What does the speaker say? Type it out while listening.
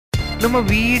நம்ம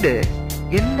வீடு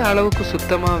எந்த அளவுக்கு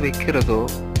சுத்தமா வைக்கிறதோ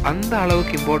அந்த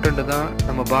அளவுக்கு இம்பார்ட்டன்ட் தான்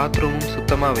நம்ம பாத்ரூமும்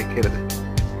சுத்தமா வைக்கிறது.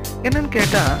 என்னன்னு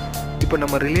கேட்டா, இப்போ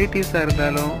நம்ம ரிலேட்டிவ்ஸா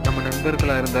இருந்தாலும் நம்ம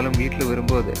நண்பர்களா இருந்தாலும் வீட்டில்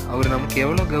வரும்போது அவர் நமக்கு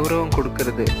எவ்வளோ கௌரவம்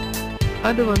கொடுக்கறது,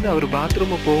 அது அவர்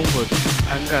பாத்ரூமு போகும்போது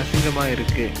அங்கே அசிங்கமா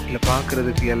இருக்கு, இல்லை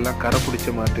பார்க்கறதுக்கு எல்லாம் கரை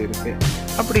பிடிச்ச மாதிரி இருக்கு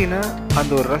அப்படின்னா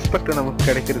அந்த ஒரு ரெஸ்பெக்ட் நமக்கு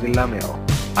கிடைக்கிறது இல்லாமே ஆகும்.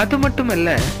 அது மட்டும்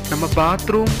இல்லை, நம்ம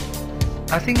பாத்ரூம்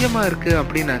அசிங்கமா இருக்கு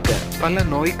அப்படின்னாக்க பல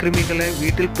நோய் கிருமிகளை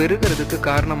வீட்டில் பெருகிறதுக்கு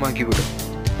காரணமாகிவிடும்.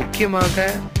 முக்கியமாக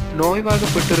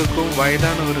நோய்வாகப்பட்டிருக்கும்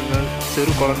வயதானவர்கள்,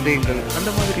 சிறு குழந்தைகள் அந்த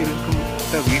மாதிரி இருக்கும்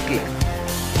வீட்டில்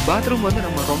பாத்ரூம்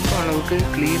நம்ம ரொம்ப அளவுக்கு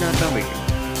கிளீனாக தான் வைக்கணும்.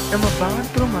 நம்ம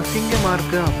பாத்ரூம் அசிங்கமா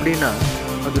இருக்கு அப்படின்னா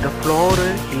அதோட ஃப்ளோரு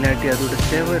இல்லாட்டி அதோட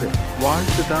செவரு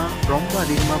வால்ஸு தான் ரொம்ப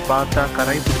அதிகமாக பார்த்தா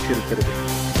கரை பிடிச்சிருக்கிறது.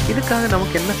 இதுக்காக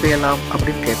நமக்கு என்ன செய்யலாம்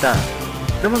அப்படின்னு கேட்டால்,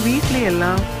 நம்ம வீட்டில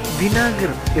எல்லாம்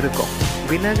வினாகர் இருக்கும்.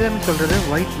 வினாகர்னு சொல்றது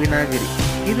ஒயிட் வினாகிரி.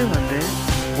 இது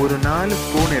ஒரு 4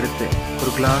 ஸ்பூன் எடுத்து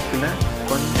ஒரு கிளாஸில்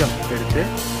கொஞ்சம் எடுத்து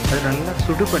அது நல்லா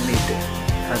சுடு பண்ணிட்டு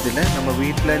அதில் நம்ம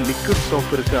வீட்டில் லிக்விட்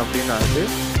சோப் இருக்குது அப்படின்னா அது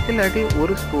இல்லாட்டி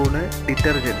 1 ஸ்பூனு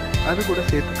டிட்டர்ஜென்ட் அது கூட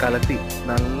சேர்த்து கலத்தி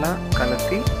நல்லா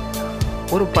கலத்தி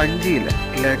ஒரு பஞ்சியில்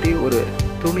இல்லாட்டி ஒரு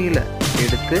துணியில்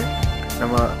எடுத்து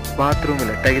நம்ம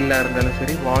பாத்ரூமில் டைலாக இருந்தாலும்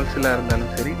சரி வால்ஸில்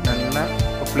இருந்தாலும் சரி நல்லா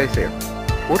அப்ளை செய்யணும்.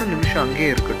 1 நிமிஷம்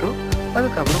அங்கேயே இருக்கட்டும்.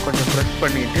 அதுக்கப்புறம் கொஞ்சம் ப்ரெஸ்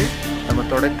பண்ணிட்டு நம்ம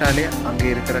தொடத்தாலே அங்கே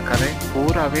இருக்கிற கரை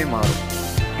பூராவே மாறும்.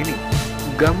 இனி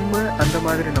கம்மு அந்த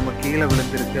மாதிரி நம்ம கீழே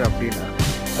விழுந்திருக்கு அப்படின்னா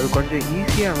அது கொஞ்சம்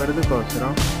ஈஸியாக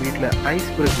வருதுக்கோசரம் வீட்டில் ஐஸ்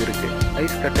ப்ரெஸ் இருக்குது,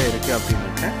 ஐஸ் கட்டை இருக்குது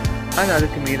அப்படின்னாக்க அது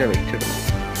அதுக்கு மீத வச்சிடணும்.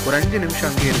 ஒரு 5 நிமிஷம்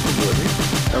அங்கேயே இருக்கும்போது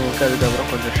நமக்கு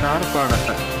அதுக்கப்புறம் கொஞ்சம் ஷார்ப்பான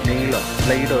நெயிலோ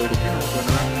லைடோ எடுத்து நமக்கு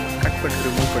நல்லா கட் பண்ணி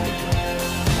ரிமூவ் பண்ணிக்கலாம்.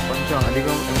 கொஞ்சம்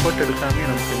அதிகம் எஃபர்ட் எடுக்காமே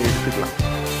நமக்கு இதை எடுத்துக்கலாம்.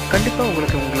 கண்டிப்பாக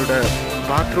உங்களுக்கு உங்களோட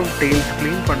பாத்ரூம் டெயில்ஸ்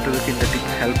க்ளீன் பண்ணுறதுக்கு இந்த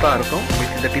டிப்ஸ் ஹெல்ப்பாக இருக்கும்.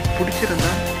 உங்களுக்கு இந்த டிப்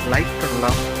பிடிச்சிருந்தா லைக்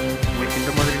பண்ணலாம். உங்களுக்கு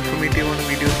இந்த மாதிரி இன்ஃபர்மேட்டிவான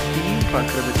வீடியோஸ்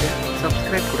பார்க்குறதுக்கு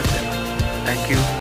சப்ஸ்கிரைப் கூட செய்யலாம். தேங்க்யூ.